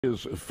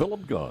Is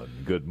Philip Gunn.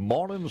 Good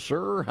morning,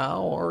 sir.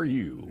 How are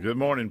you? Good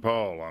morning,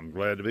 Paul. I'm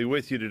glad to be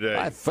with you today.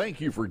 I thank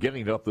you for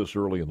getting up this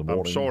early in the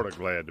morning. I'm sort of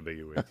glad to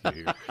be with you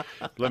here.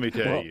 Let me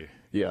tell you.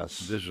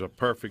 Yes. This is a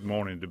perfect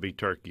morning to be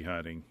turkey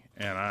hunting,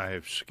 and I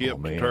have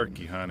skipped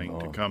turkey hunting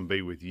to come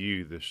be with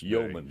you this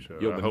Yeoman. day.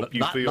 So I hope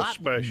you feel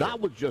special. Not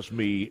with just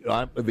me.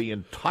 The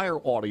entire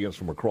audience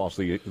from across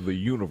the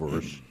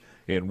universe,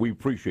 and we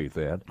appreciate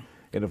that.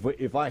 And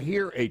if I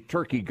hear a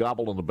turkey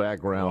gobble in the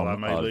background, I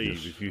may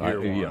leave. If you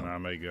hear one, I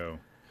may go.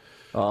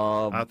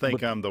 I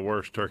think I'm the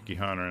worst turkey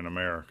hunter in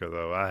America,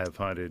 though. I have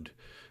hunted.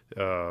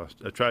 I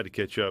tried to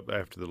catch up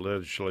after the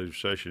legislative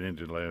session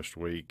ended last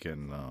week,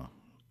 and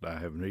I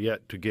have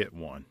yet to get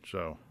one.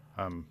 So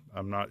I'm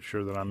not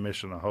sure that I'm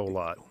missing a whole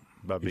lot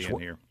by being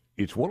here.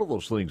 It's one of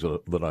those things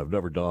that I've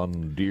never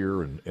done,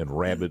 deer and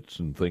rabbits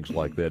and things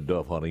like that,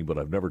 dove hunting, but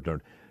I've never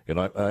done. And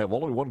I have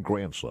only one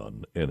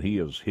grandson, and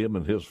him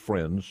and his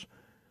friends.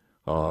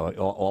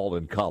 All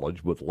in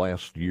college, but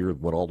last year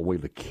went all the way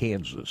to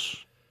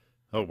Kansas.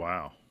 Oh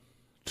wow!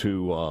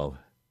 To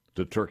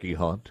turkey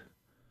hunt,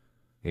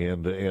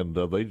 and they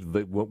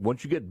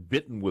once you get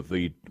bitten with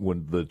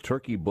when the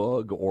turkey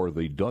bug or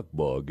the duck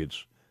bug,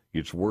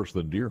 it's worse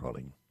than deer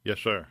hunting. Yes,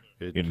 sir.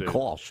 In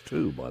cost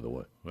too, by the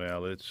way.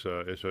 Well, it's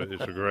a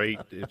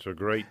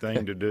great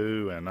thing to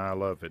do, and I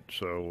love it.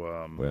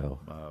 So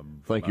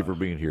thank you for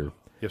being here.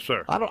 Yes,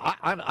 sir.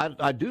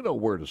 I do know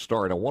where to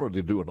start. I wanted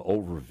to do an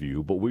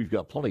overview, but we've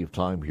got plenty of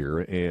time here,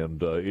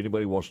 and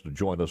anybody wants to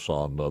join us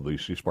on the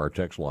C Spire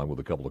text line with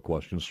a couple of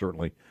questions,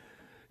 certainly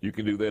you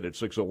can do that at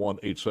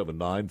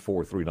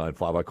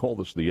 601-879-4395. I call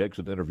this the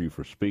exit interview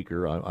for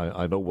speaker.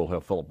 I know we'll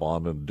have Philip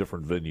on in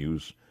different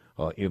venues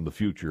in the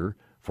future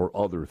for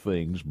other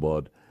things,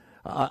 but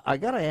I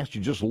got to ask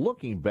you, just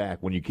looking back,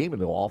 when you came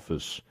into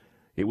office,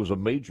 it was a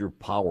major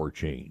power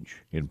change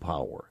in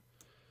power.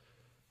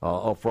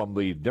 From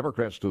the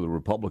Democrats to the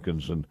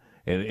Republicans, and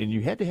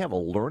you had to have a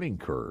learning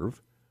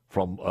curve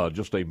from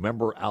just a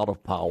member out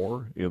of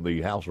power in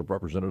the House of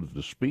Representatives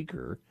to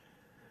Speaker,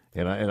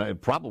 and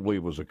it probably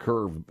was a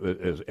curve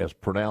as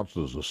pronounced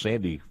as a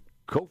Sandy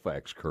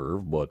Koufax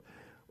curve. But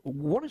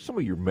what are some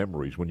of your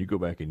memories when you go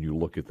back and you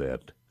look at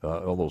that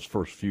on those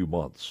first few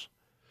months,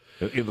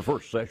 in the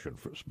first session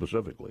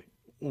specifically?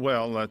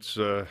 Well, that's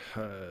I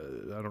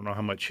don't know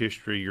how much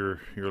history your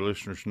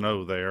listeners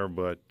know there,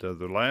 but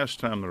the last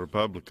time the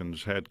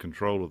Republicans had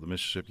control of the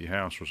Mississippi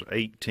House was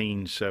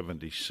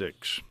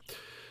 1876.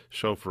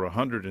 So for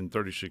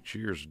 136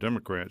 years, the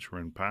Democrats were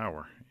in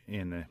power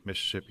in the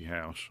Mississippi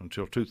House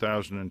until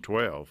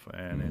 2012.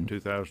 And in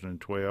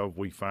 2012,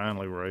 we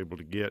finally were able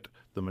to get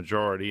the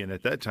majority. And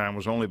at that time, it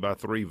was only by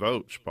 3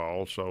 votes,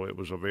 Paul. So it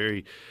was a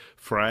very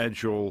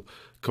fragile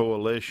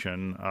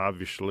coalition,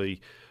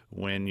 obviously.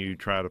 When you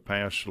try to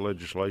pass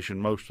legislation,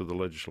 most of the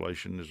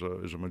legislation is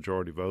a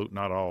majority vote,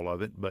 not all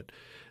of it, but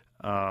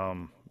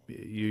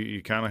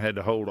you kind of had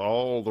to hold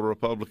all the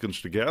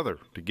Republicans together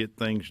to get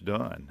things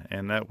done,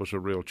 and that was a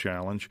real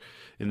challenge.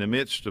 In the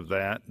midst of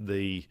that,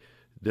 the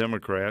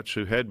Democrats,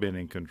 who had been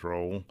in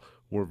control,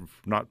 were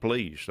not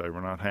pleased. They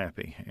were not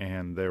happy,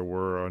 and there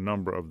were a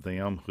number of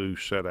them who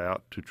set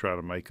out to try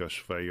to make us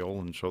fail,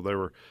 and so there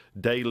were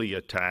daily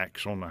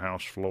attacks on the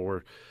House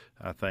floor,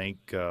 I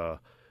think,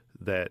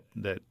 that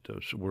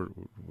were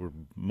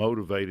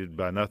motivated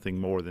by nothing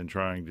more than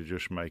trying to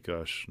just make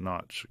us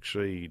not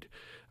succeed.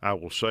 I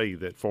will say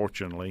that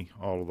fortunately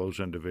all of those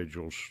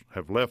individuals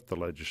have left the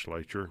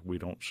legislature. We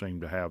don't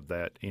seem to have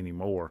that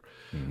anymore.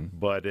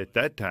 But at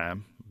that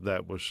time,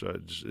 that was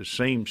it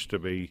seems to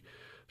be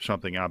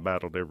something I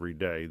battled every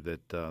day,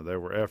 that there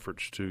were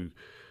efforts to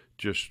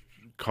just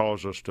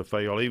cause us to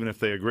fail. Even if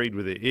they agreed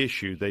with the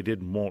issue, they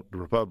didn't want the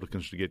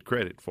Republicans to get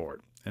credit for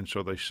it. And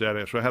so they set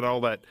it. So I had all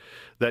that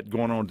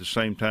going on at the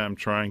same time,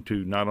 trying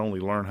to not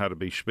only learn how to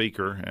be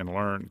speaker and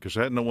learn, because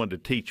I had no one to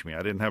teach me.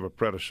 I didn't have a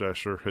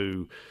predecessor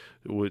who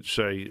would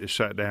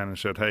sat down and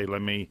said, "Hey,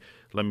 let me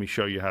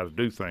show you how to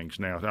do things."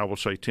 Now, I will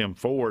say Tim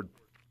Ford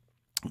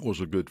was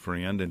a good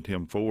friend, and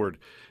Tim Ford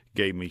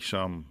gave me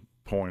some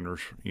pointers,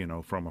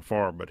 from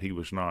afar, but he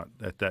was not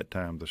at that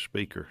time the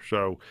speaker.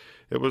 So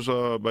it was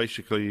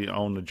basically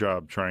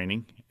on-the-job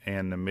training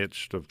in the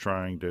midst of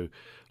trying to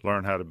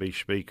learn how to be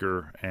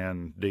speaker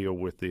and deal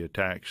with the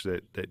attacks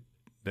that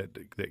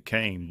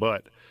came.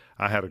 But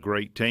I had a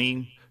great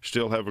team,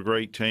 still have a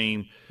great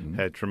team,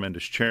 had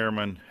tremendous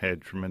chairman,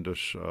 had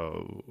tremendous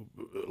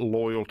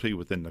loyalty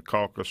within the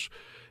caucus,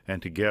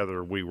 and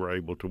together we were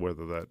able to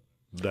weather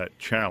that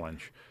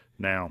challenge.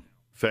 Now,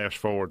 fast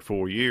forward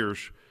 4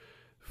 years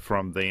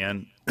from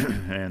then,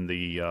 and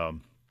the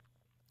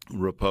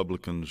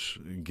Republicans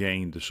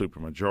gained the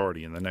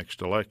supermajority in the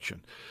next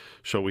election.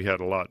 So we had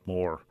a lot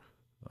more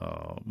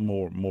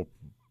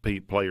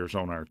players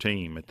on our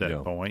team at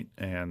that point,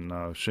 and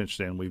since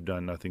then we've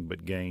done nothing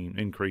but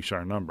increase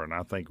our number, and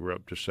I think we're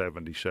up to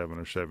 77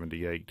 or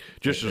 78.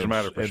 Just as a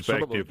matter of perspective, and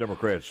some of those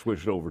Democrats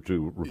switched over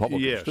to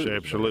Republicans. Yes, too,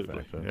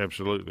 absolutely,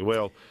 absolutely.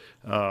 Well,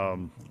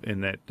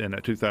 in that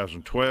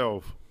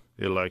 2012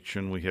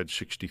 election, we had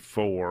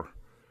 64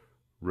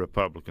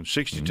 Republicans.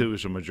 62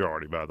 is a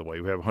majority, by the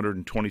way. We have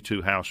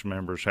 122 House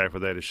members. Half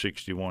of that is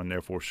 61,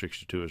 therefore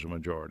 62 is a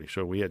majority.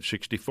 So we had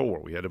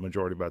 64. We had a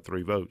majority by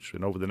 3 votes.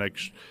 And over the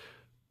next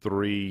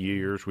 3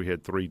 years, we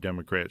had 3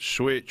 Democrats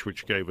switch,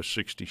 which gave us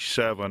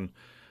 67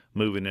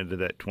 moving into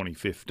that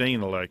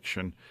 2015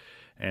 election.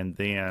 And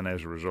then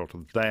as a result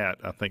of that,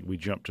 I think we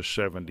jumped to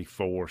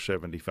 74,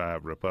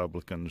 75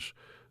 Republicans,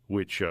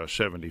 which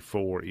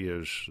 74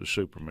 is the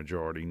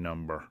supermajority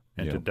number.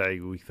 And today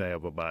we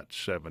have about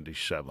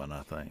 77,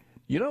 I think.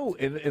 You know,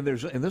 and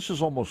this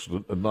is almost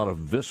not a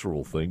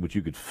visceral thing, but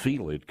you could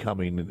feel it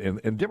coming,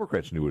 and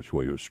Democrats knew which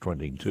way it was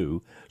trending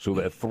too. So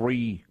that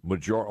 3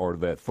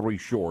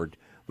 short,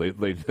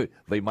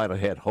 they might have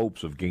had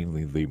hopes of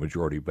gaining the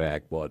majority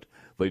back, but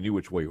they knew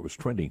which way it was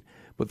trending.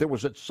 But there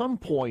was at some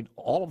point,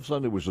 all of a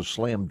sudden, it was a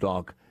slam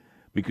dunk,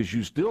 because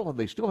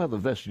they still have the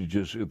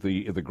vestiges at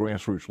the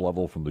grassroots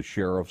level from the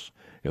sheriffs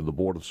and the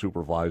board of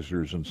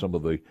supervisors and some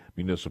of the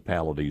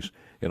municipalities,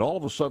 and all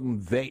of a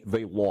sudden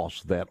they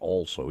lost that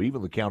also.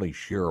 Even the county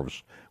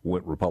sheriffs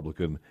went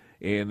Republican,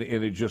 and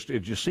it just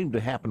seemed to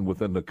happen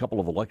within a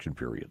couple of election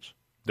periods.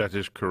 That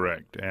is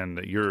correct, and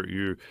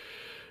you're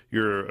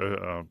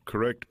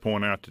correct to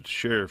point out that the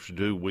sheriffs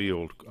do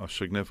wield a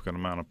significant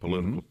amount of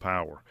political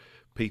power.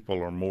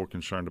 People are more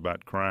concerned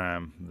about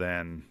crime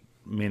than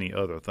many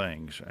other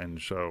things.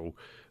 And so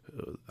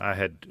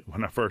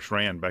when I first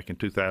ran back in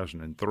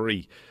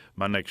 2003,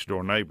 my next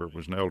door neighbor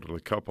was an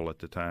elderly couple at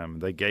the time.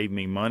 They gave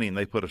me money and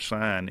they put a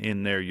sign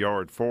in their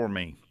yard for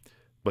me,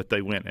 but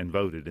they went and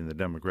voted in the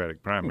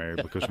Democratic primary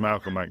because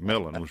Malcolm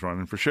McMillan was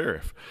running for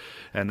sheriff.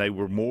 And they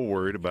were more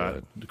worried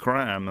about the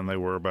crime than they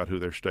were about who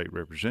their state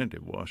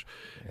representative was.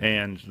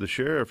 And the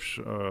sheriffs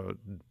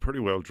pretty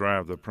well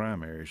drive the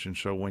primaries. And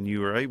so when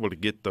you are able to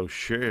get those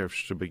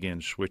sheriffs to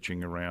begin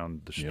switching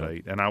around the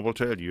state, and I will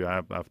tell you,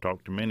 I've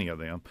talked to many of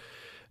them,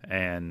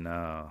 and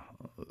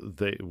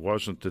it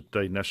wasn't that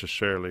they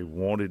necessarily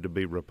wanted to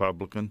be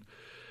Republican,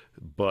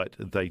 but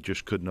they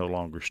just could no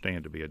longer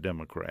stand to be a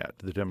Democrat.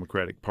 The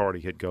Democratic Party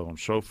had gone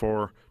so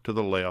far to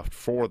the left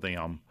for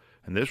them,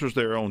 and this was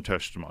their own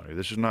testimony.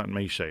 This is not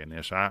me saying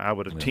this. I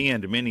would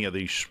attend many of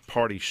these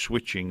party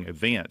switching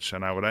events,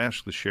 and I would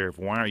ask the sheriff,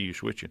 why are you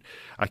switching?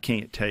 I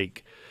can't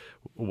take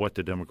what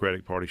the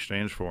Democratic Party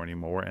stands for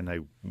anymore, and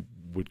they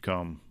would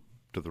come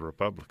to the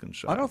Republican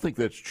side. I don't think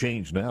that's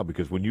changed now,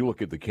 because when you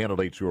look at the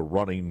candidates who are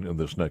running in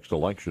this next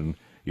election,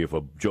 if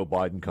a Joe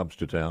Biden comes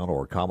to town,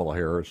 or Kamala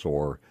Harris,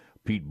 or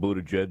Pete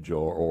Buttigieg,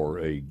 or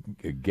a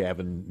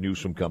Gavin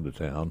Newsom come to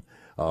town,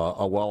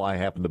 well, I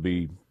happen to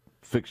be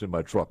fixing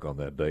my truck on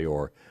that day,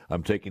 or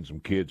I'm taking some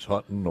kids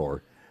hunting,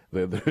 or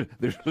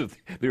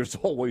there's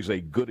always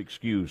a good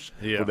excuse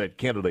for that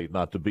candidate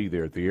not to be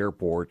there at the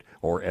airport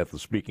or at the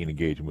speaking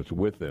engagements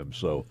with them.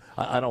 So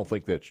I don't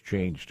think that's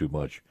changed too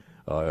much.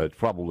 It's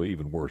probably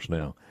even worse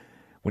now.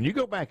 When you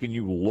go back and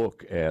you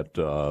look at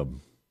the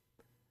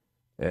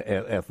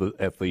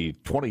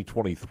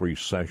 2023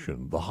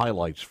 session, the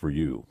highlights for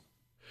you.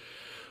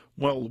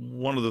 Well,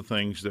 one of the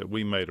things that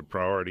we made a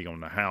priority on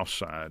the House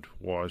side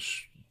was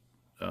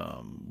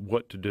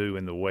what to do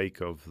in the wake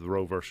of the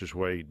Roe versus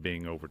Wade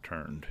being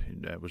overturned.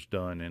 That was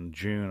done in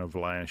June of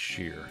last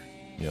year.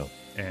 Yeah.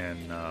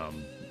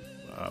 And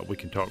we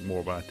can talk more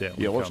about that.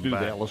 Yeah, let's do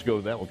that. Let's go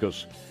to that one,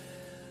 because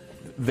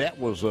that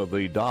was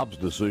the Dobbs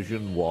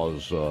decision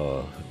was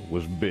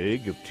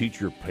big. The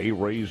teacher pay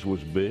raise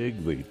was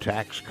big. The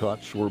tax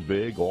cuts were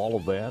big. All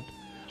of that.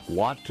 A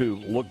lot to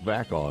look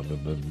back on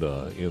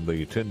in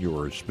the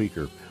tenure as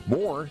Speaker.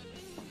 More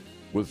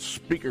with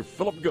Speaker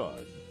Philip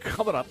Gunn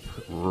coming up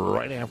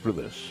right after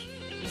this.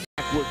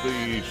 Back with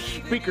the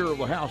Speaker of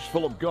the House,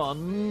 Philip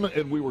Gunn,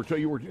 and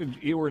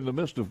you were in the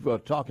midst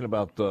of talking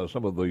about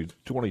some of the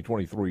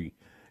 2023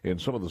 and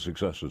some of the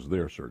successes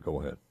there, sir.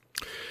 Go ahead.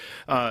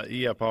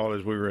 Yeah, Paul,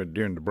 as we were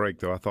during the break,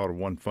 though, I thought of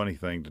one funny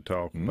thing to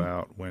talk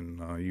about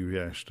when you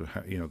asked,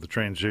 the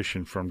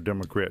transition from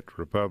Democrat to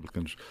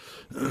Republicans.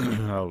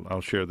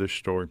 I'll share this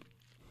story.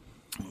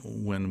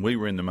 When we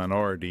were in the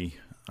minority,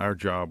 our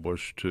job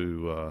was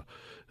to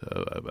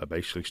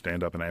basically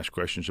stand up and ask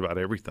questions about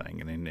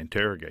everything and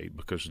interrogate,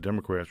 because the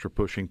Democrats were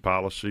pushing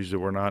policies that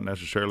were not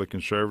necessarily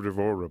conservative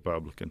or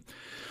Republican.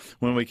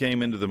 When we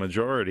came into the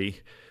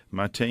majority,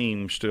 my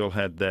team still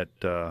had that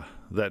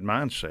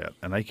mindset,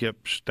 and they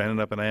kept standing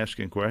up and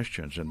asking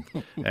questions, and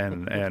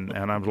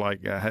I was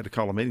like, I had to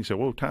call a meeting and say,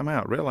 whoa, time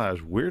out,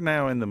 realize we're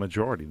now in the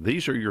majority.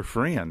 These are your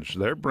friends.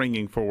 They're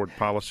bringing forward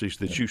policies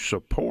that you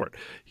support.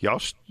 Y'all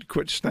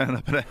quit standing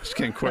up and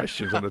asking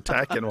questions and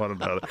attacking one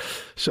another.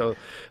 So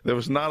there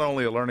was not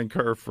only a learning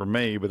curve for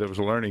me, but it was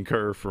a learning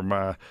curve for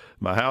my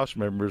House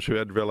members, who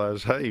had to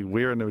realize, hey,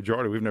 we're in the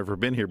majority. We've never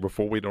been here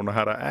before. We don't know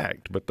how to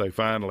act. But they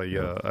finally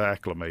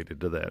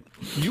acclimated to that.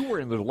 You were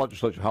in the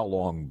legislature how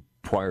long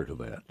prior to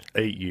that?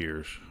 8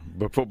 years.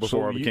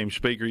 Before I became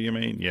Speaker, you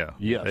mean? Yeah.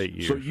 Yes. 8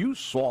 years. So you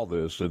saw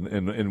this,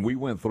 and we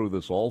went through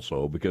this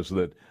also, because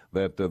that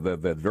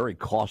very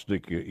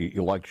caustic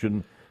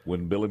election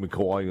when Billy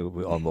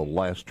McCoy on the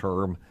last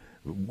term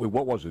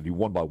what was it? You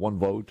won by one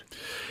vote?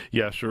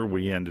 Yes, sir.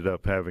 We ended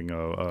up having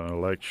an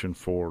election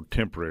for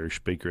temporary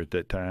speaker at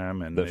that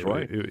time, and that's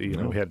right.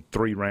 We had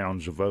 3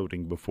 rounds of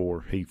voting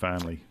before he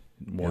finally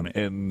won it.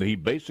 And he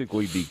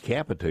basically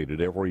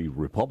decapitated every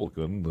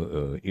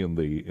Republican in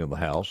the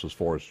House as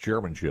far as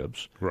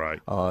chairmanships. Right.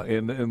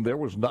 And there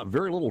was not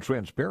very little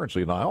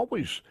transparency. And I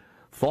always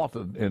thought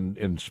that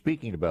in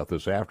speaking about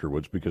this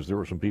afterwards, because there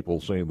were some people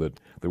saying that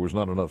there was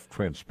not enough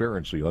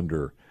transparency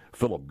under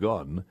Philip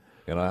Gunn.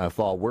 And I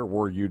thought, where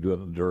were you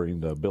during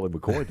Billy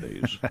McCoy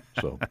days?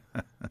 So,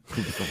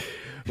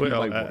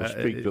 well, might want to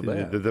speak to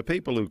that. The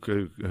people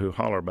who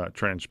holler about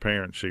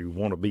transparency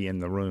want to be in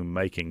the room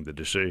making the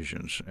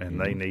decisions,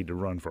 and they need to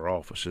run for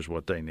office is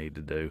what they need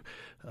to do.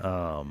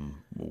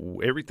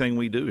 Everything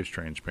we do is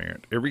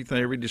transparent. Every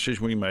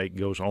decision we make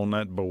goes on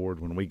that board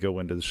when we go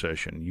into the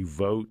session. You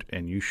vote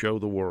and you show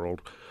the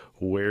world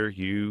where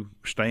you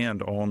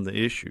stand on the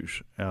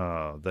issues.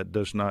 That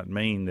does not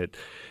mean that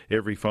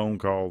every phone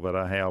call that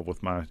I have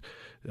with my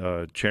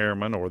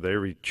chairman or that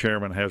every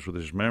chairman has with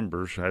his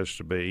members has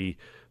to be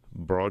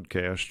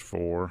broadcast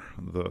for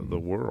the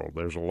world.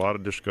 There's a lot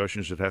of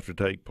discussions that have to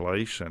take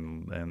place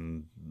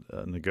and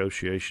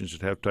negotiations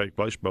that have to take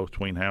place both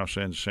between House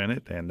and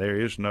Senate, and there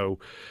is no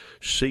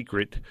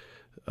secret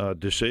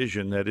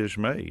decision that is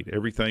made.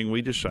 Everything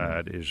we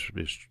decide is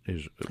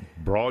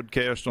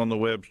broadcast on the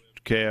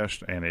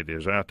webcast, and it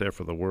is out there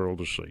for the world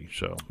to see.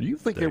 So, do you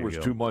think there was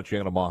too much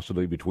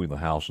animosity between the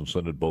House and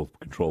Senate, both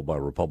controlled by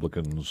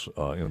Republicans,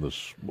 in the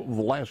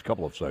last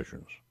couple of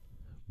sessions?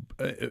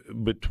 Since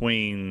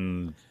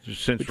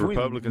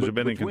Republicans have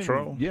been in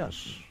control?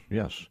 Yes.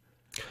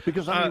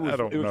 Because I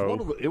don't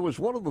know. It was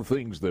one of the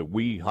things that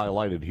we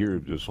highlighted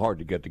here. It's hard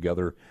to get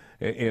together,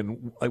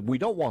 and we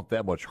don't want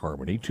that much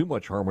harmony. Too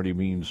much harmony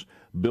means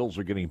bills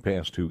are getting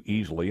passed too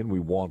easily, and we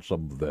want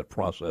some of that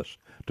process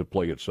to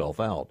play itself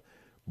out.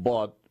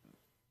 But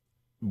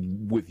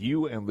with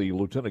you and the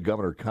lieutenant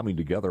governor coming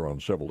together on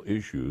several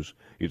issues,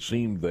 it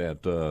seemed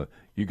that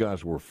you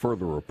guys were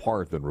further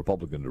apart than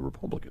Republican to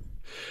Republican.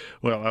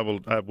 Well,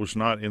 I was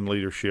not in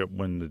leadership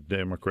when the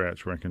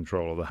Democrats were in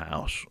control of the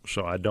House,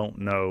 so I don't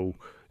know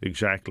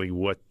exactly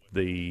what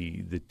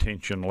the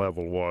tension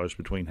level was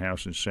between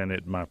House and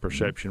Senate. My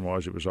perception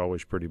was it was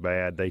always pretty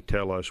bad. They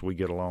tell us we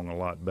get along a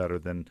lot better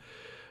than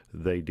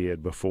they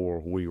did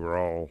before we were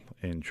all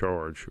in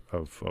charge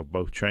of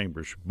both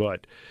chambers.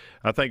 But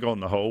I think on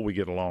the whole we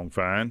get along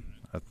fine.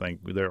 I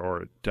think there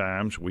are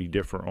times we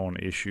differ on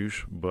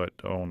issues, but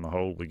on the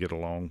whole we get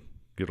along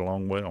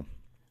well.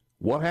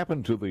 What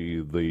happened to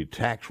the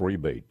tax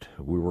rebate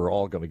we were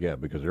all going to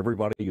get? Because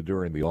everybody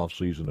during the off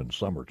season and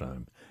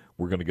summertime,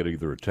 we're going to get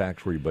either a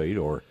tax rebate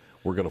or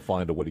we're going to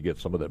find a way to get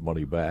some of that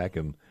money back,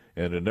 and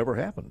it never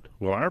happened.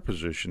 Well, our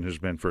position has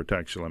been for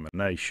tax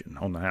elimination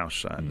on the House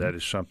side. That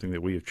is something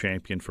that we have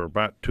championed for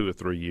about 2 or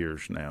 3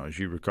 years now. As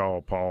you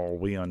recall, Paul,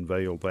 we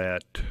unveiled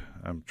that,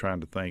 I'm trying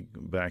to think,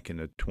 back in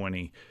the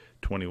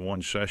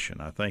 2021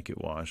 session, I think it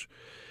was,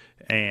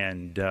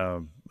 and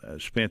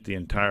spent the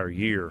entire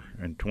year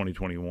in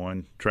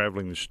 2021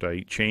 traveling the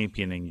state,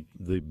 championing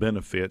the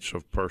benefits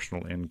of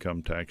personal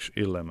income tax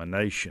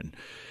elimination.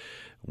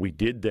 We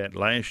did that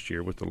last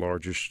year with the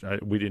largest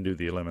we didn't do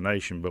the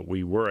elimination, but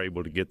we were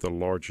able to get the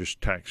largest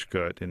tax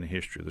cut in the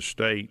history of the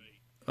state,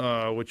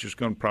 which is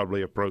going to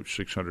probably approach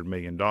 $600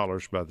 million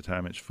by the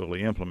time it's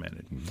fully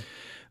implemented.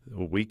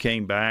 We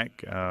came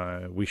back.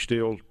 We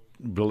still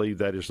believe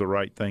that is the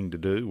right thing to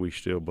do. We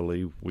still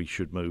believe we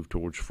should move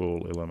towards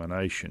full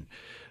elimination.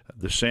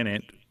 The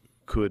Senate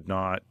did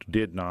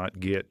not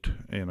get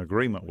an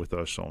agreement with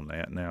us on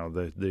that. Now,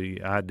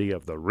 the idea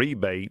of the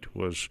rebate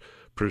was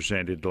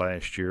presented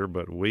last year,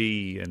 but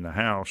we in the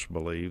House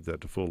believe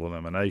that the full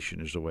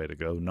elimination is the way to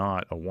go,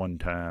 not a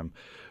one-time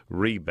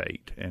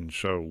rebate. And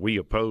so we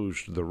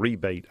opposed the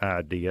rebate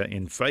idea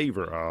in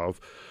favor of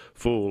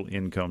full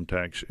income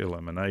tax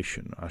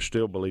elimination. I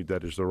still believe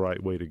that is the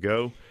right way to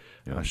go.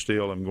 Yeah. I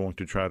still am going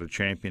to try to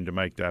champion to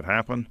make that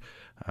happen.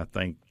 I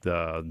think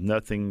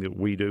nothing that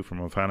we do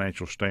from a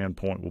financial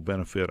standpoint will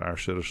benefit our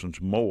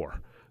citizens more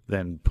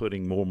than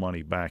putting more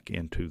money back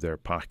into their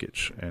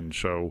pockets. And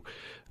so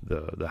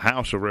the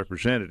House of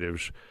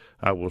Representatives,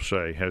 I will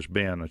say, has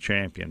been a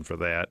champion for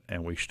that,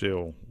 and we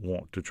still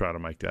want to try to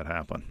make that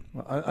happen.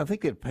 I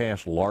think it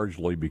passed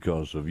largely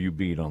because of you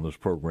being on this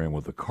program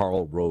with the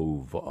Karl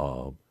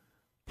Rove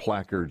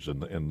placards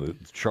and the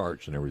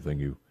charts and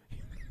everything.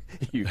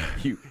 You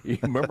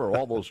remember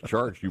all those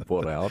charts you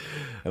put out,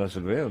 and I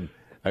said, man,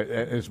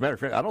 as a matter of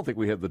fact, I don't think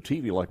we have the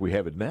TV like we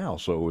have it now.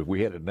 So if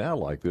we had it now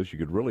like this, you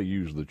could really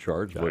use the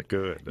charts. But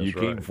you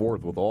came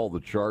forth with all the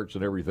charts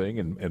and everything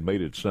and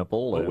made it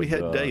simple. Well, we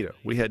had data.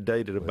 We had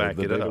data to back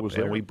it up.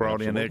 And we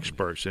brought in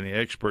experts, and the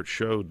experts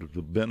showed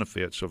the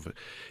benefits of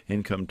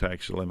income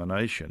tax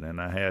elimination. And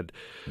I had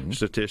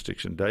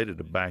statistics and data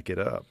to back it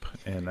up.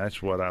 And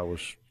that's what I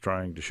was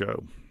trying to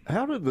show.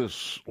 How did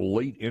this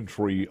late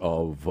entry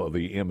of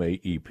the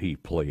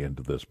MAEP play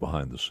into this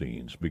behind the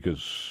scenes?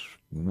 Because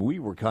we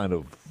were kind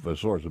of, as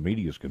far as the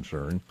media is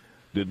concerned,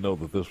 didn't know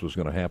that this was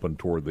going to happen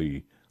toward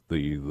the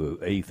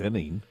eighth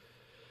inning.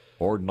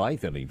 or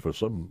ninth inning for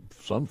some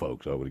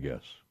folks, I would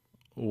guess.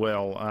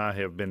 Well, I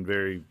have been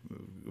very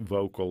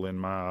vocal in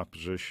my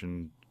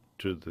opposition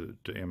to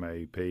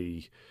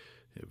MAEP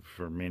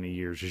for many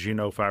years. As you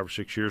know, 5 or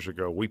 6 years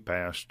ago, we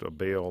passed a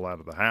bill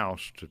out of the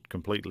House to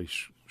completely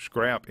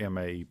scrap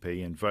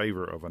MAEP in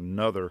favor of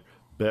another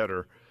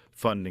better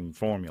funding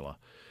formula.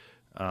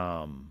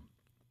 I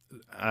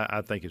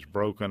think it's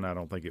broken. I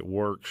don't think it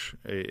works.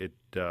 It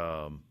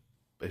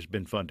has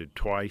been funded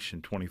twice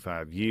in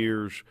 25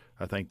 years.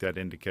 I think that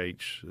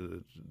indicates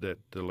that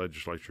the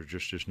legislature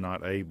just is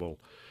not able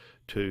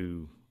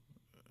to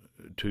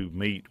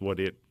meet what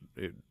it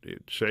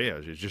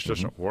says. It just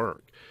doesn't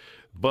work.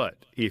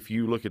 But if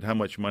you look at how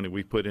much money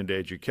we put into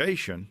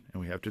education, and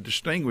we have to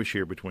distinguish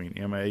here between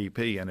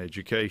MAEP and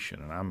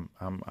education, and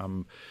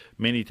I'm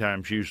many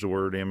times use the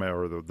word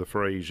or the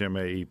phrase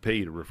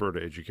MAEP to refer to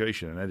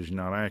education, and that is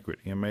not accurate.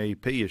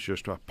 MAEP is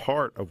just a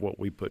part of what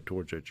we put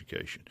towards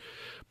education,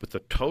 but the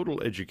total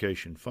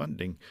education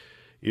funding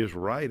is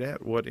right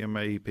at what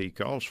MAEP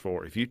calls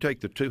for. If you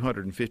take the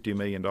 $250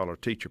 million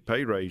teacher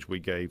pay raise we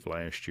gave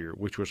last year,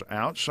 which was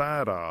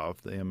outside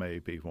of the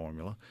MAEP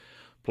formula,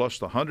 plus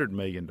the $100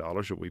 million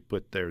that we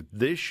put there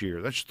this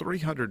year, that's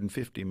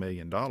 $350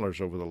 million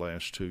over the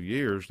last 2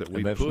 years that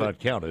we put. And that's not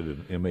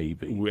counted in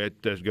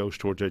MAEP. That goes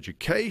towards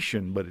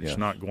education, but it's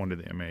not going to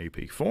the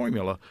MAEP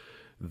formula.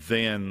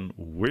 Then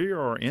we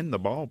are in the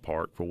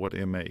ballpark for what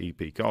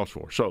MAEP calls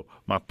for. So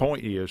my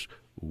point is,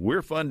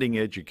 we're funding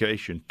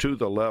education to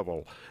the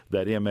level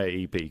that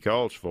MAEP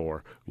calls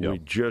for. We're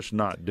just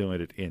not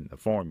doing it in the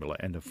formula,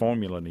 and the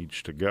formula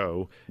needs to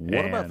go.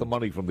 What about the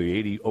money from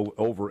the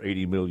over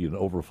 $80 million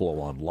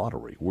overflow on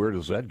lottery? Where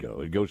does that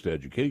go? It goes to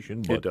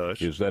education, but it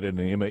does. Is that in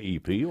the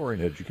MAEP or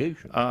in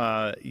education?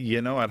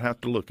 I'd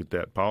have to look at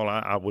that, Paul.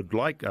 I would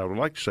like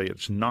to say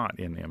it's not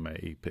in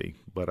MAEP,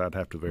 but I'd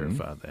have to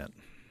verify that.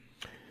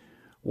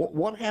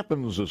 What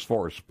happens as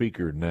far as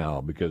speaker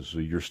now? Because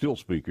you're still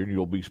speaker, and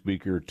you'll be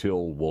speaker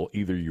till,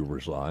 either you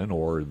resign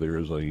or there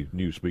is a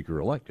new speaker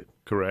elected.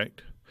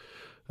 Correct.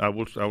 I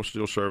will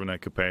still serve in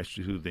that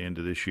capacity through the end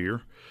of this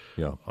year.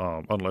 Yeah.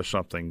 Unless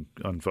something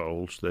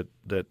unfolds that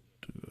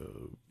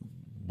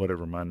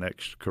whatever my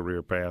next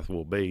career path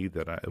will be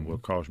that will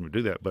cause me to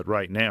do that. But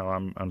right now,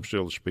 I'm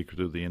still the speaker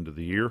through the end of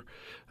the year.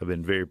 I've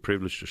been very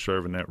privileged to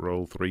serve in that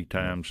role 3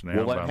 times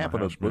now. Well,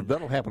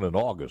 that'll happen in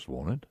August,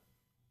 won't it?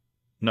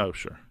 No,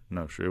 sir.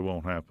 It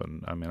won't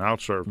happen. I mean, I'll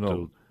serve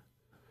till.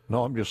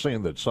 No, I'm just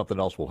saying that something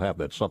else will happen.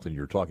 That something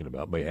you're talking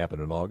about may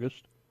happen in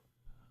August.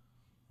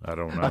 I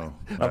don't know.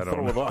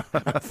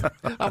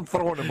 I'm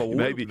throwing him a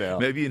loop now.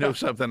 Maybe you know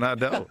something I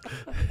don't.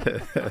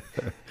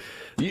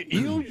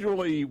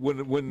 Usually, when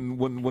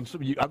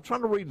I'm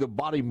trying to read the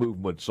body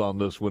movements on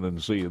this one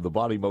and see the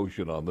body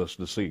motion on this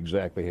to see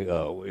exactly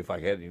if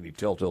I had any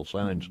telltale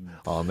signs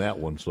on that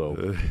one.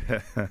 So,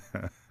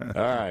 all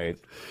right,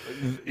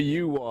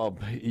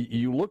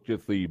 you looked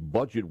at the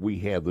budget we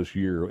had this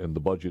year, and the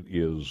budget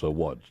is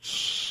what,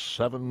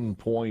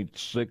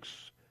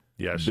 $7.6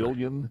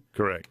 billion?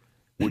 Correct.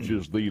 Which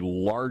is the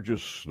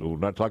largest, we're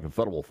not talking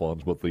federal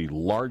funds, but the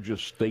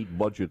largest state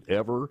budget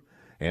ever.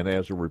 And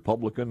as a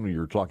Republican,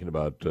 you're talking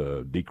about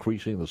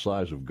decreasing the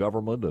size of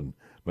government and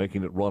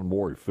making it run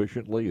more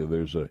efficiently.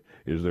 Is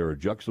there a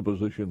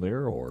juxtaposition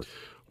there, or?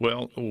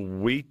 Well,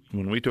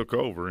 when we took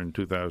over in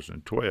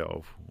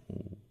 2012,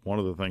 one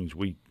of the things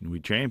we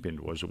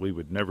championed was that we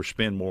would never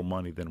spend more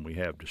money than we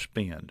have to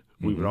spend.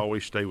 We would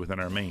always stay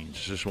within our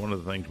means. This is one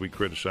of the things we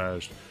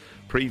criticized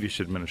previous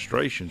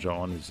administrations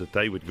on, is that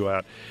they would go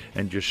out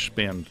and just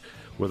spend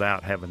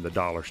without having the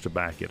dollars to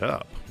back it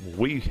up.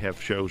 We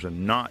have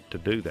chosen not to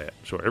do that.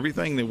 So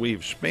everything that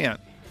we've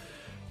spent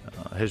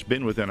has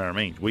been within our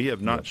means. We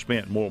have not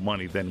spent more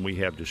money than we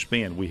have to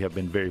spend. We have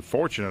been very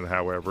fortunate,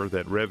 however,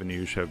 that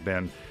revenues have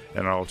been at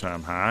an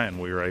all-time high, and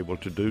we are able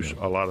to do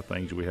a lot of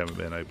things we haven't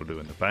been able to do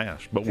in the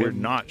past. But we're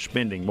not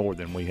spending more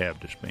than we have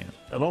to spend.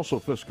 And also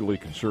fiscally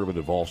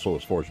conservative also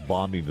as far as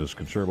bonding is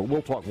concerned, but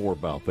we'll talk more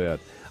about that.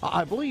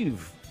 I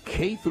believe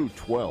K through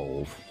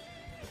 12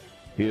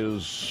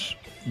 is...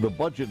 The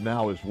budget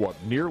now is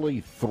what,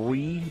 nearly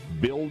 $3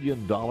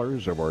 billion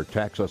of our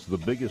tax. That's the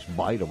biggest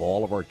bite of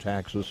all of our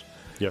taxes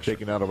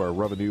taken out of our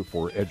revenue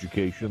for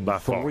education. By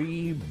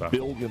 $3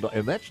 billion,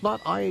 and that's not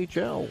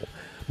IHL.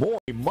 More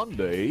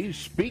Monday.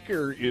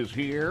 Speaker is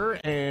here,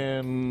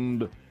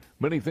 and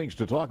many things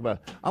to talk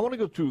about. I want to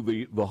go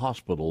to the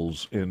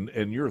hospitals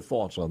and your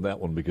thoughts on that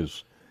one,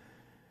 because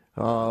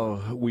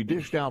we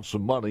dished out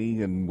some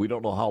money, and we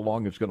don't know how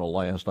long it's going to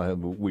last.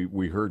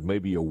 We heard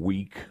maybe a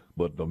week,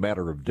 but a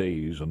matter of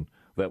days, and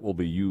that will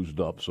be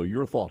used up. So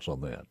your thoughts on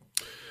that?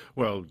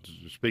 Well,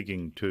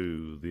 speaking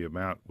to the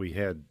amount we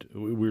had,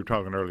 we were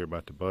talking earlier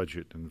about the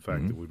budget and the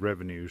fact that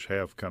revenues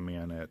have come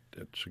in at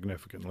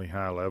significantly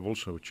high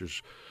levels, which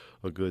is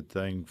a good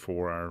thing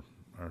for our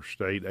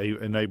state.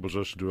 It enables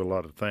us to do a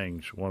lot of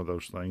things. One of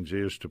those things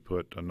is to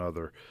put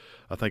another,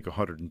 I think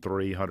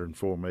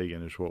 $104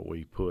 million is what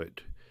we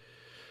put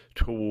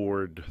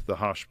toward the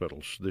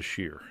hospitals this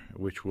year,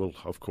 which will,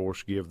 of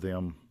course, give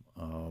them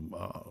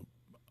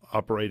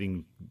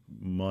operating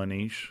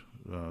monies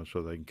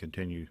so they can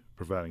continue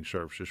providing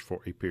services for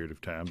a period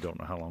of time. Don't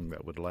know how long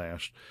that would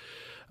last.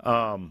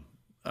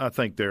 I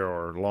think there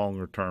are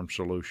longer-term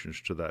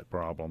solutions to that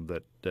problem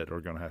that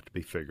are going to have to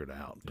be figured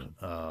out.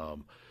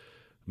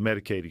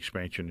 Medicaid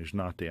expansion is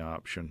not the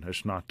option.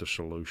 It's not the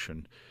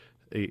solution.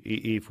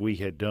 If we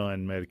had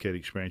done Medicaid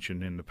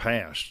expansion in the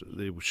past,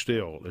 it would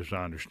still, as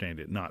I understand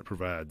it, not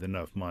provide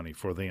enough money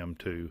for them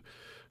to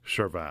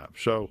survive.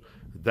 So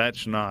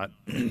that's not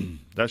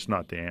that's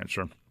not the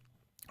answer.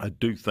 I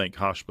do think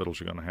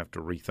hospitals are going to have to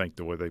rethink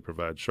the way they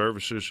provide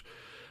services.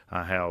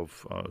 I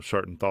have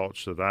certain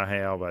thoughts that I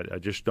have. I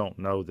just don't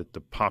know that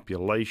the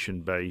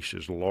population base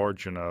is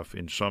large enough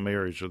in some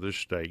areas of this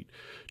state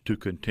to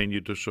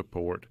continue to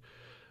support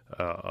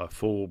a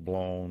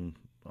full-blown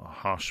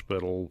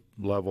hospital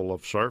level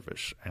of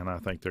service. And I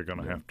think they're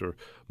going to have to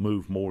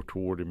move more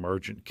toward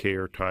emergent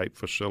care type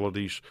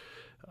facilities.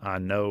 I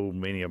know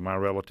many of my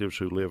relatives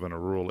who live in a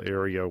rural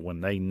area,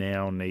 when they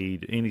now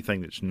need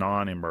anything that's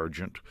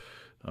non-emergent,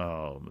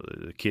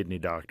 the kidney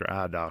doctor,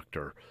 eye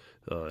doctor,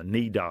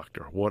 knee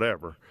doctor,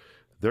 whatever,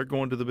 they're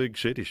going to the big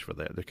cities for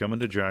that. They're coming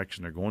to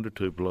Jackson, they're going to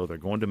Tupelo, they're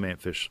going to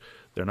Memphis.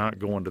 They're not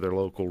going to their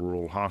local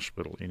rural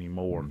hospital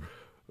anymore.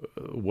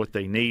 What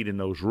they need in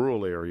those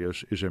rural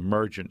areas is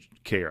emergent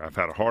care. I've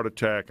had a heart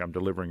attack, I'm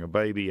delivering a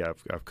baby,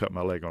 I've cut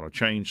my leg on a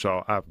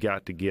chainsaw, I've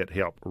got to get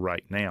help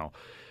right now.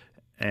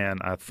 And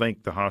I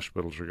think the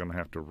hospitals are going to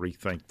have to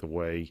rethink the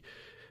way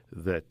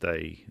that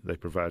they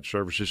provide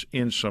services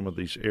in some of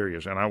these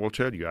areas. And I will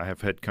tell you, I have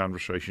had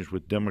conversations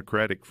with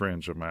Democratic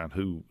friends of mine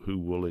who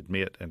will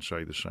admit and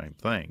say the same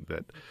thing,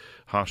 that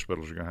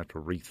hospitals are going to have to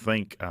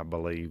rethink, I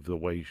believe, the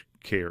way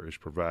care is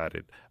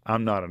provided.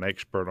 I'm not an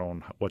expert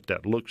on what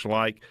that looks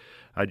like.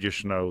 I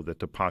just know that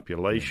the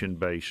population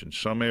base in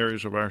some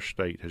areas of our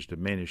state has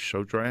diminished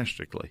so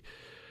drastically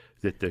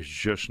that there's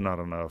just not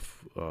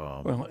enough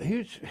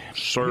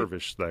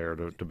service there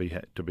to be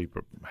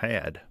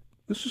had.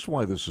 This is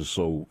why this is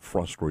so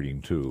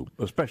frustrating, too,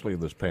 especially in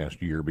this past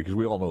year, because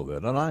we all know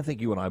that. And I think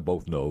you and I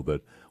both know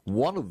that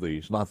one of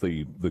these, not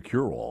the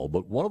cure-all,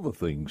 but one of the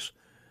things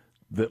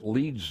that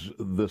leads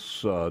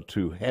this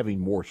to having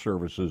more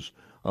services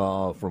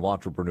from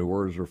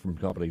entrepreneurs or from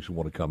companies who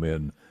want to come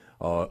in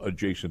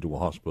adjacent to a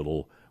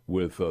hospital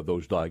with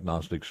those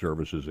diagnostic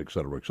services, et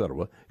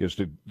cetera, is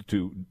to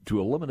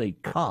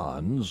eliminate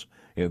cons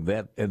and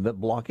that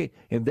blockade.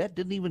 And that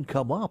didn't even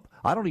come up.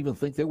 I don't even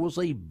think there was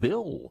a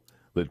bill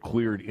that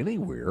cleared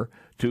anywhere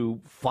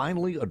to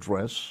finally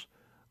address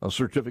a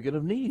certificate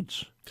of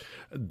needs.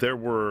 There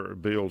were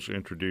bills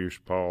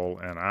introduced, Paul,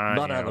 and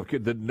none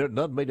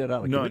made it out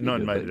of committee.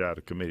 None made it out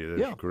of committee.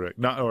 That's correct.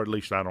 Or at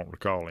least I don't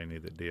recall any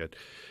that did.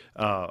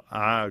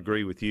 I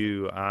agree with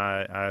you.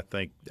 I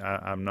think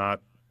I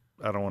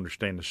don't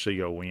understand the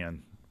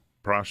CON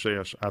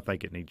process. I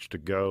think it needs to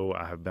go.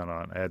 I have been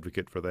an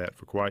advocate for that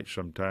for quite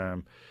some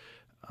time.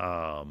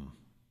 There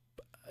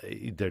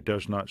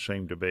does not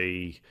seem to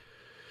be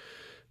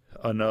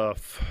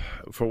enough,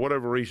 for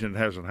whatever reason, it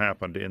hasn't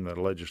happened in the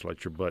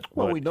legislature. But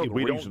we know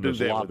we don't do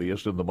that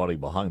lobbyists and the money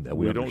behind that.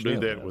 We don't do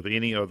that with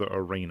any other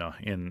arena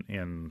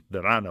in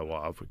that I know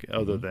of,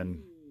 other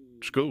than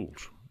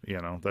schools.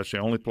 That's the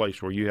only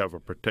place where you have a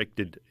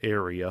protected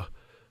area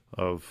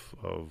of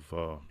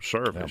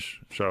service.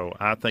 Yeah. So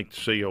I think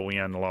the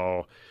CON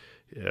law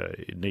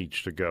it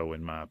needs to go,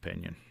 in my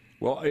opinion.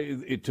 Well,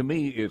 to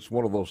me, it's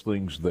one of those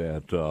things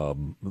that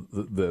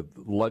the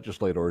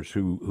legislators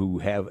who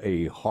have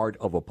a heart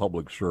of a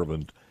public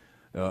servant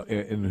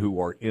and who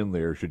are in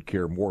there should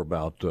care more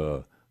about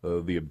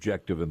the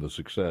objective and the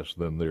success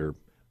than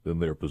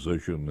their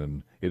position.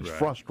 And it's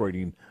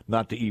frustrating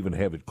not to even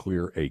have it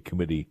clear a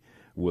committee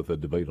with a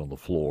debate on the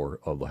floor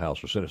of the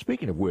House or Senate.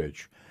 Speaking of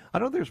which, I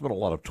know there's been a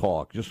lot of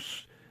talk.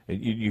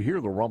 You hear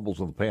the rumbles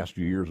in the past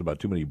few years about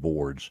too many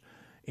boards.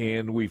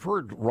 And we've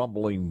heard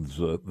rumblings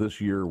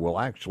this year, well,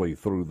 actually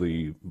through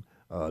the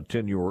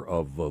tenure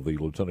of the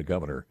lieutenant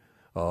governor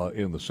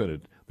in the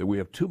Senate, that we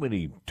have too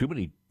many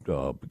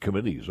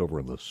committees over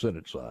in the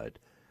Senate side.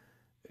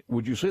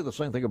 Would you say the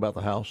same thing about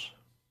the House?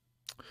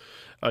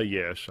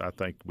 Yes, I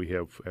think we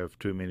have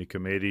too many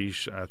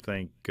committees. I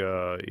think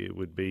it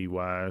would be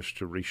wise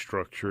to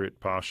restructure it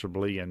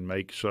possibly and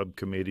make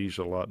subcommittees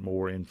a lot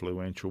more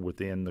influential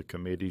within the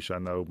committees. I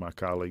know my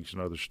colleagues in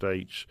other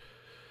states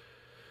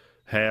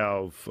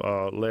have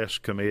less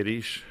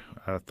committees.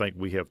 I think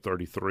we have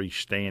 33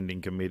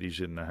 standing committees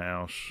in the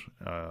House.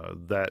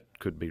 That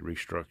could be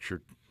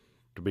restructured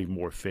to be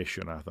more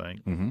efficient, I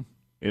think. Mm-hmm.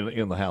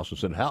 In the House and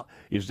Senate. How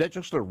is that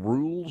just a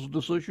rules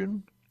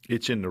decision?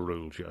 It's in the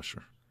rules, yes,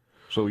 sir.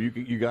 So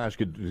you guys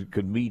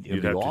could meet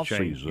in the off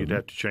season. You'd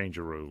have to change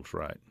the rules,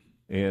 right?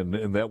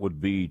 And that would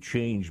be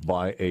changed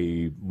by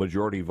a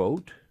majority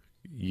vote?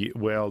 Yeah,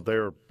 well,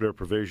 there are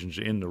provisions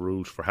in the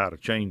rules for how to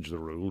change the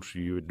rules.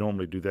 You would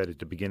normally do that at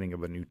the beginning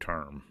of a new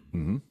term.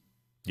 Mm-hmm.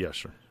 Yes,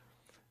 sir.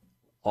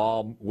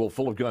 Will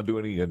Philip Gunn do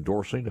any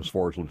endorsing as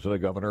far as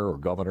lieutenant governor or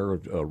governor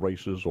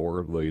races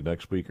or the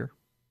next speaker?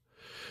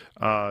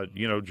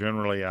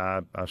 Generally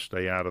I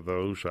stay out of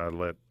those. I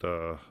let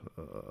the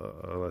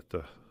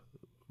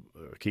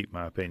keep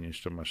my opinions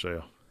to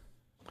myself.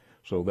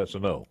 So that's a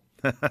no.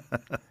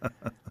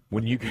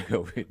 When you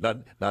go,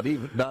 not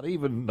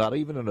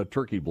even in a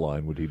turkey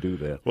blind would he do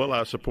that. Well,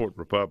 I support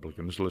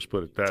Republicans. Let's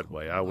put it that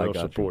way. I will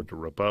support the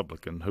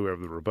Republican,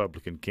 whoever the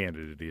Republican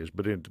candidate is.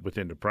 But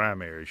within the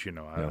primaries,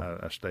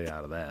 I stay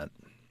out of that.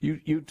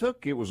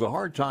 It was a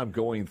hard time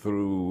going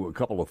through a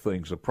couple of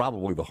things.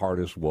 Probably the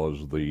hardest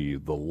was the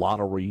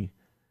lottery,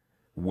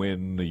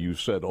 when you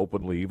said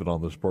openly, even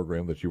on this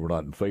program, that you were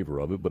not in favor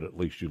of it, but at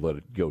least you let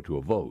it go to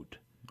a vote.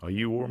 Oh,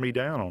 you wore me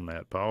down on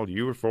that, Paul.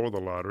 You were for the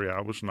lottery.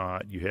 I was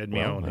not. You had me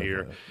on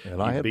here.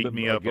 And I have been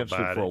against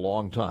it for a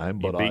long time.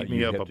 But you beat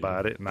me up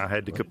about it, and I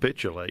had to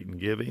capitulate and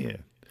give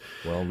in.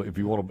 Well, if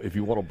you want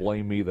to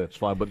blame me, that's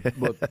fine. But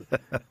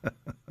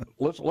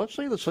let's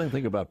say the same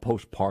thing about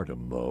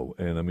postpartum, though.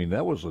 And I mean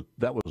that was a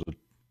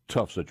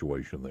tough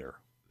situation there.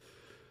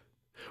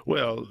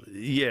 Well,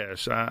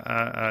 yes,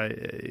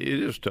 it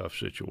is a tough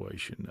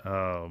situation.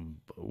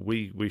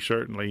 We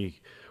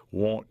certainly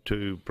want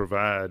to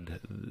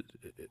provide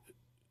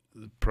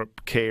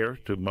care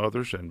to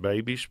mothers and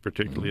babies,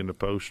 particularly in the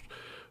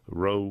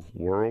post-Roe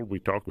world. We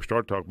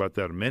started talking about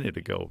that a minute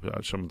ago.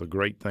 Some of the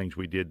great things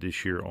we did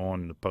this year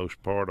on the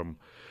postpartum.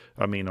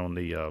 I mean, on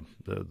the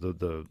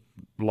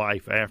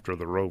life after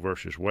the Roe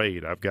versus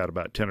Wade. I've got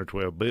about 10 or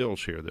 12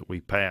 bills here that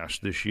we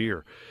passed this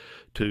year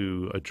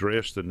to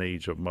address the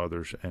needs of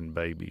mothers and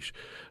babies.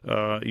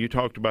 You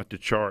talked about the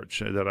charts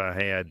that I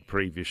had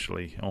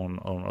previously on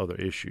other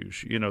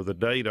issues. The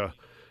data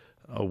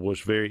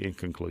was very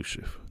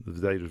inconclusive.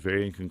 The data was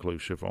very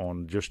inconclusive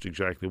on just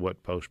exactly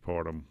what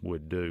postpartum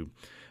would do.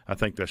 I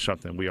think that's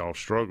something we all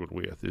struggled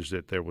with, is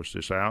that there was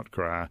this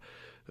outcry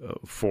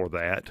for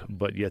that,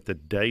 but yet the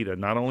data,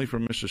 not only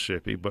from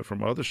Mississippi but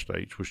from other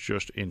states, was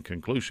just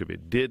inconclusive.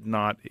 It did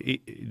not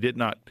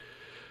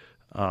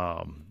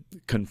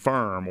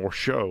confirm or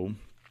show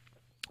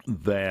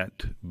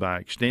that by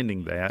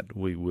extending that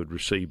we would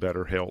receive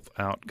better health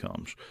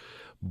outcomes.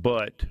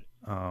 But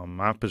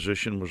my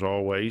position was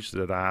always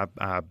that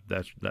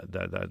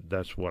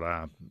that's what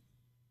I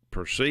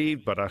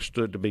perceived, but I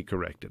stood to be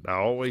corrected. I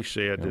always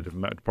said that if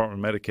the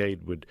Department of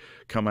Medicaid would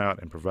come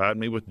out and provide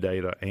me with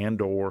data and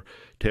or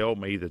tell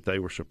me that they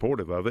were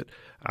supportive of it,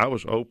 I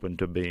was open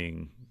to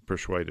being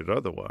persuaded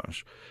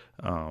otherwise.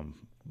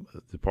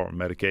 The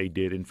Department of Medicaid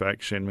did, in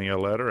fact, send me a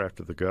letter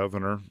after the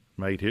governor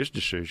made his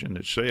decision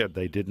that said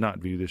they did not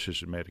view this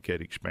as a Medicaid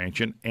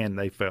expansion, and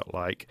they felt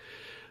like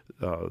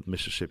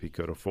Mississippi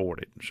could afford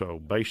it. So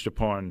based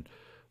upon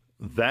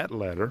that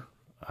letter,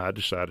 I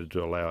decided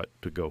to allow it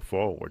to go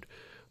forward.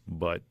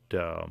 But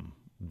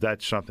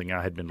that's something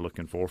I had been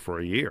looking for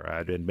a year. I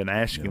had been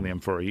asking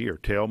them for a year,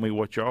 tell me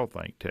what y'all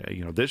think.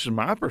 This is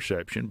my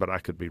perception, but I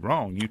could be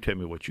wrong. You tell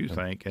me what you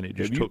think. And it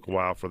just took a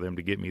while for them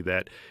to get me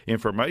that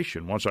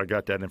information. Once I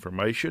got that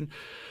information,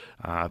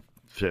 I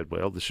said,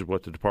 well, this is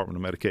what the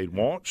Department of Medicaid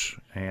wants,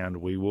 and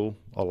we will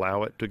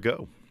allow it to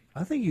go.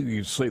 I think you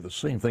can say the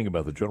same thing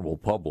about the general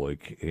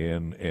public,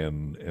 and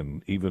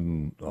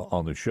even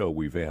on the show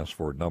we've asked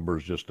for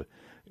numbers.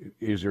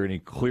 Is there any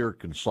clear,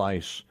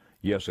 concise,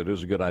 yes, it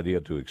is a good idea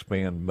to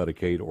expand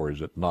Medicaid, or is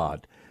it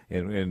not?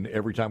 And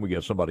every time we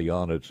get somebody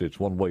on, it's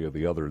one way or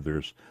the other.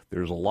 There's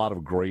a lot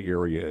of gray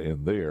area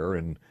in there,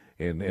 and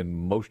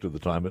most of the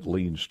time it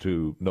leans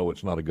to, no,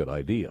 it's not a good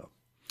idea.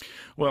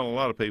 Well, a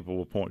lot of people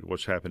will point to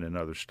what's happened in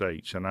other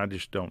states, and I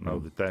just don't know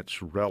that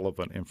that's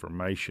relevant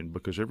information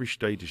because every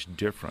state is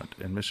different,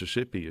 and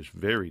Mississippi is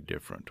very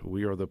different.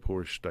 We are the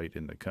poorest state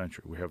in the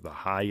country. We have the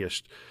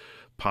highest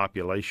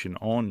population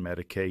on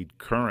Medicaid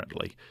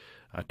currently.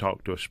 I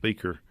talked to a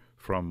speaker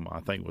from, I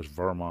think it was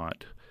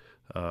Vermont.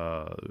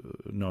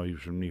 No, he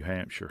was from New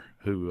Hampshire,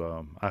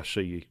 who I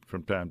see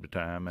from time to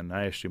time, and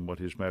I asked him what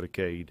his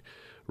Medicaid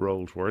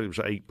rolls were. It was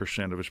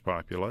 8% of his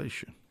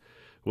population.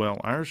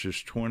 Well, ours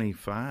is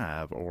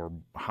 25 or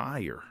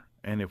higher,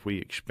 and if we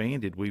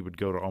expanded, we would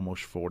go to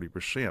almost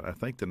 40%. I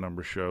think the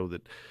numbers show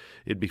that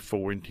it'd be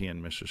 4 in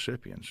 10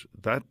 Mississippians.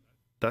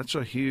 That's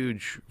a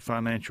huge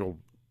financial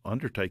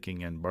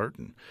undertaking and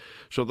burden.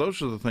 So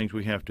those are the things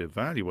we have to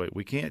evaluate.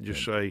 We can't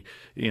just say,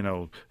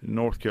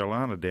 North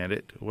Carolina did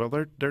it. Well,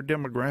 their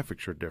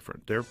demographics are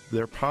different.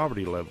 Their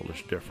poverty level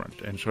is different,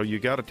 and so you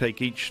got to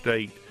take each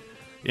state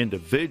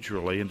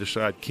individually and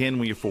decide, can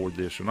we afford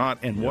this or not,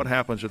 and what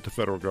happens if the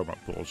federal government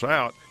pulls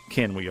out,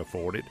 can we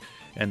afford it?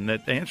 And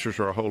the answers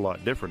are a whole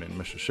lot different in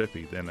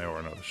Mississippi than they are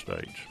in other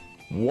states.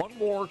 One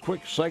more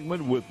quick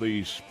segment with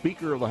the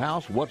Speaker of the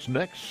House. What's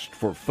next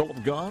for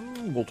Philip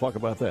Gunn? We'll talk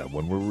about that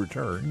when we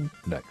return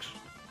next.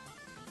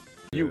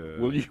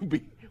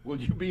 Will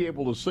you be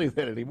able to say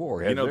that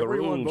anymore? Has the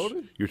everyone rules.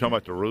 Voted? You're talking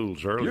about the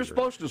rules earlier. You're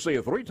supposed to say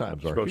it 3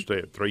 times, aren't you? Supposed to say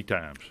it 3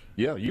 times.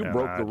 Yeah, you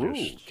broke the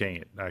rules.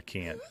 I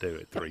can't do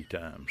it 3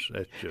 times.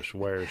 That just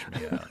wears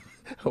me out.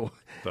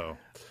 So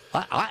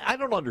I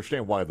don't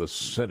understand why the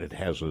Senate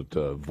hasn't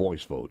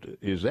voice vote.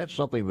 Is that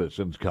something that's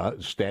in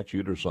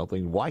statute or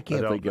something? Why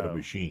can't they get a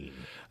machine?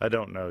 I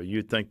don't know.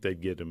 You'd think they'd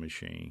get a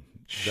machine.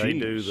 Jeez. They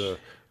do the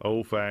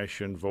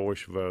old-fashioned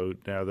voice vote.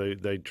 Now,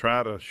 they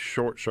try to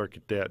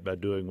short-circuit that by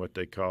doing what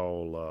they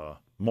call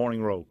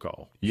morning roll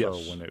call. Yes.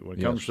 So when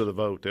it comes to the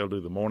vote, they'll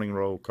do the morning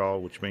roll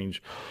call, which means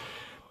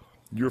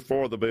you're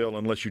for the bill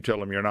unless you tell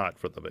them you're not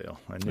for the bill.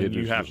 And then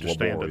you have to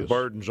stand up. The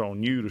burden's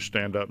on you to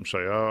stand up and say,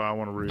 I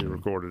want to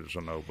re-record it as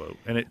a no vote.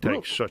 And it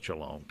takes such a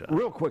long time.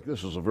 Real quick,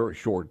 this is a very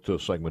short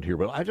segment here,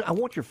 but I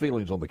want your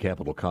feelings on the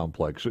Capitol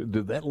complex.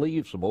 Did that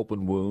leave some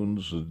open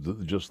wounds,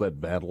 just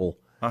that battle?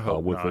 I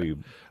hope not.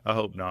 I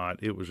hope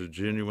not. It was a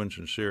genuine,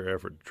 sincere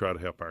effort to try to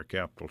help our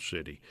capital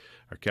city.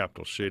 Our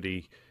capital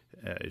city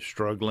is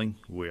struggling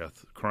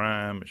with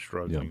crime, is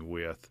struggling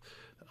with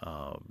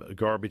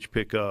garbage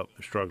pickup,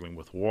 struggling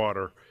with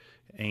water,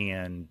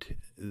 and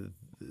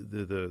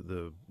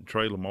the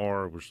Trey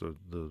Lamar was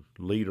the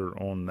leader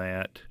on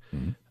that.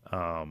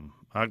 Mm-hmm.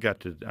 I got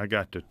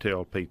to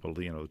tell people,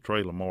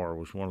 Trey Lamar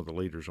was one of the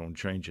leaders on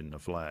changing the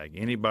flag.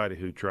 Anybody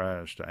who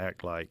tries to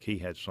act like he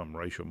had some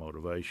racial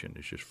motivation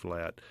is just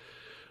flat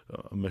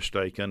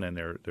mistaken, and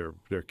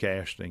they're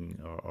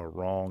casting a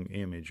wrong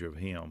image of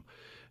him.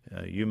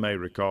 You may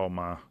recall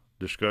my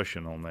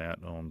discussion on that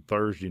on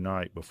Thursday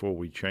night before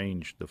we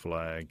changed the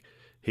flag.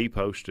 He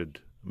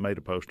made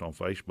a post on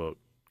Facebook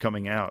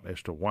coming out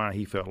as to why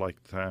he felt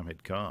like the time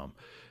had come.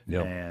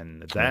 Yep.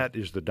 And that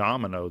is the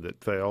domino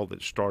that fell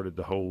that started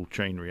the whole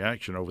chain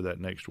reaction over that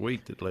next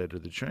week that led to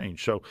the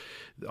change. So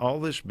all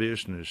this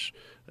business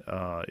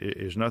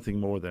is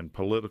nothing more than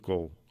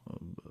political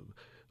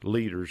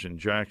leaders in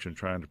Jackson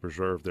trying to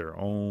preserve their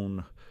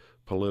own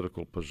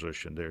political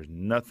position. There's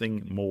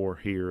nothing more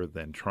here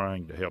than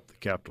trying to help the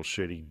capital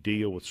city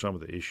deal with some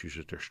of the issues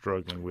that they're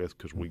struggling with,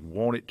 because we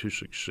want it to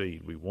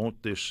succeed. We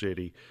want this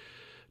city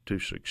to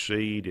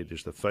succeed. It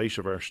is the face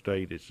of our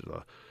state. It's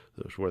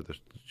where the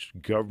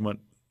government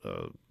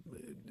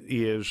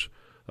is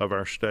of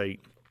our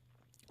state,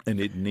 and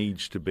it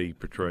needs to be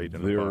portrayed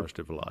in a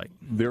positive light.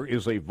 There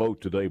is a vote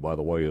today, by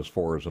the way, as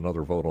far as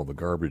another vote on the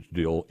garbage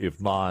deal.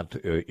 If not,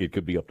 it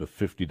could be up to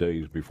 50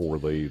 days before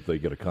they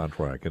get a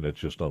contract, and it's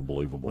just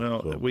unbelievable.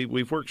 Well,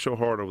 we've worked so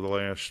hard over the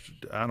last,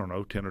 10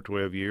 or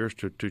 12 years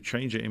to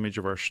change the image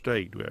of our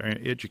state. Our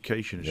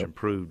education has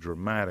improved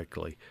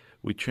dramatically.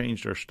 We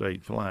changed our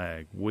state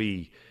flag.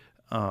 We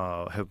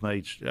have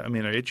made,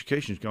 our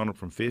education's gone up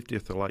from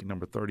 50th to like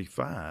number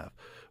 35.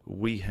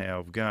 We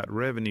have got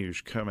revenues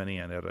coming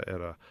in at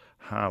a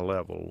high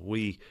level.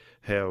 We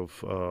have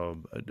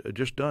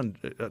just done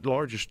the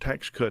largest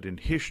tax cut in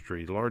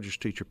history, the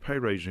largest teacher pay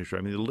raise in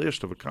history. The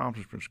list of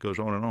accomplishments goes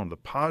on and on. The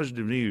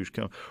positive news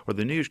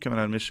the news coming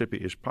out of Mississippi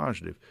is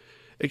positive,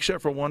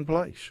 except for one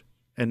place.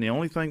 And the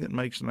only thing that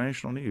makes the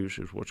national news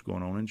is what's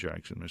going on in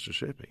Jackson,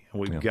 Mississippi.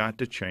 And we've got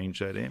to change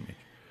that image.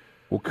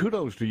 Well,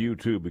 kudos to you,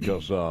 too,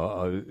 because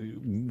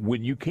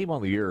when you came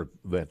on the air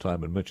that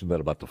time and mentioned that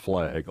about the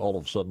flag, all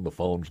of a sudden the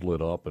phones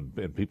lit up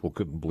and people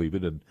couldn't believe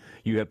it. And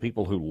you had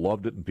people who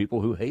loved it and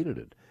people who hated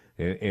it.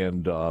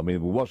 And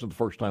it wasn't the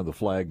first time the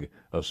flag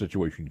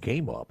situation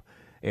came up.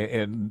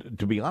 And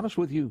to be honest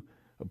with you,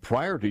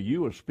 prior to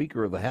you as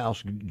Speaker of the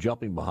House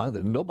jumping behind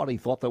it, nobody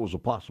thought that was a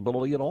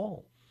possibility at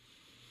all.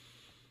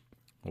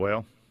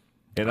 Well,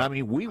 and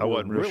we I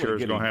wasn't really sure it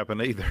was going to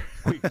happen either.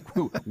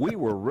 we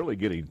were really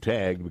getting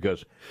tagged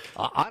because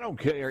I don't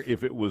care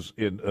if it was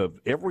in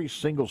every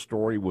single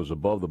story was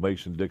above the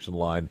Mason-Dixon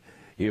line.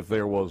 If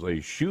there was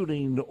a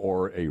shooting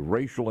or a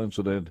racial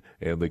incident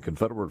and the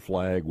Confederate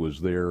flag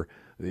was there,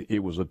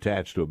 it was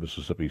attached to a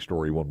Mississippi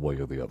story one way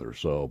or the other.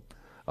 So,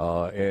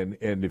 and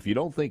if you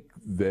don't think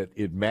that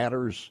it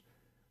matters,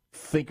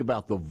 think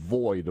about the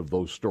void of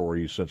those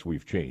stories since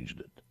we've changed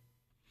it.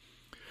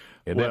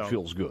 And that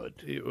feels good.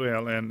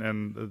 Well,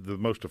 and the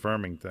most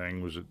affirming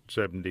thing was that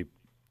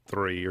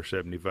 73 or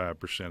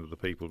 75% of the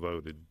people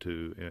voted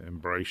to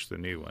embrace the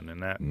new one,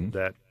 and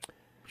that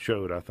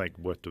showed, I think,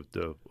 what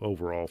the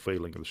overall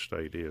feeling of the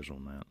state is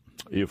on that.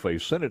 If a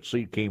Senate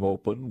seat came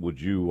open,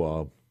 would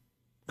you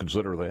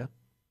consider that?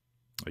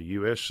 A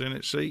U.S.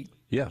 Senate seat?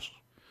 Yes.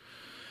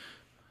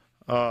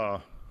 I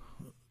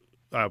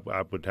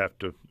would have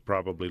to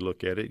probably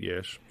look at it,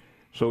 yes.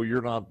 So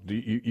you're not.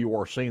 You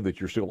are saying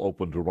that you're still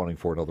open to running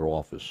for another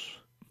office.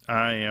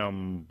 I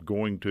am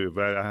going to.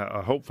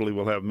 I hopefully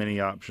will have many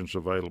options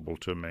available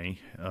to me,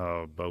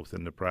 both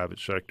in the private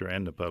sector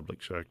and the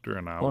public sector.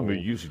 And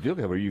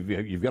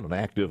you've got an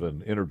active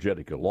and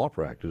energetic law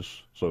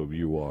practice, so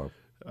you are.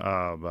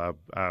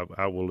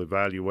 I will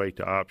evaluate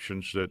the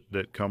options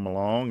that come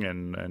along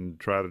and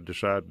try to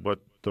decide what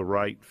the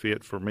right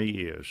fit for me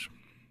is.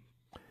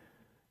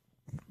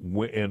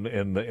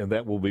 And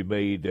that will be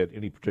made at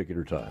any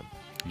particular time.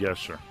 Yes,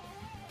 sir.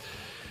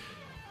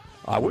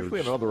 I wish we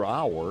had another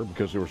hour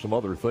because there were some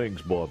other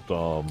things, but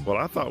well,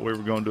 I thought we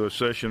were going to do a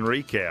session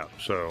recap,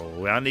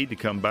 so I need to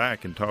come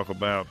back and talk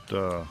about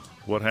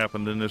what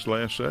happened in this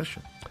last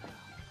session.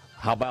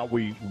 How about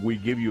we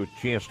give you a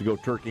chance to go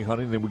turkey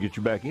hunting, and then we get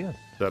you back in?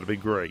 That'd be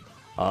great.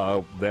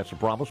 That's a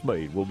promise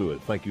made. We'll do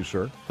it. Thank you,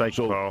 sir. Thanks,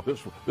 Paul.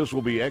 This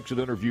will be exit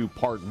interview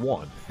part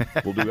 1.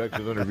 We'll do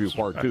exit interview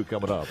part 2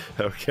 coming up.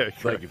 Okay.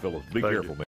 Thank you, Philip. Be careful, man.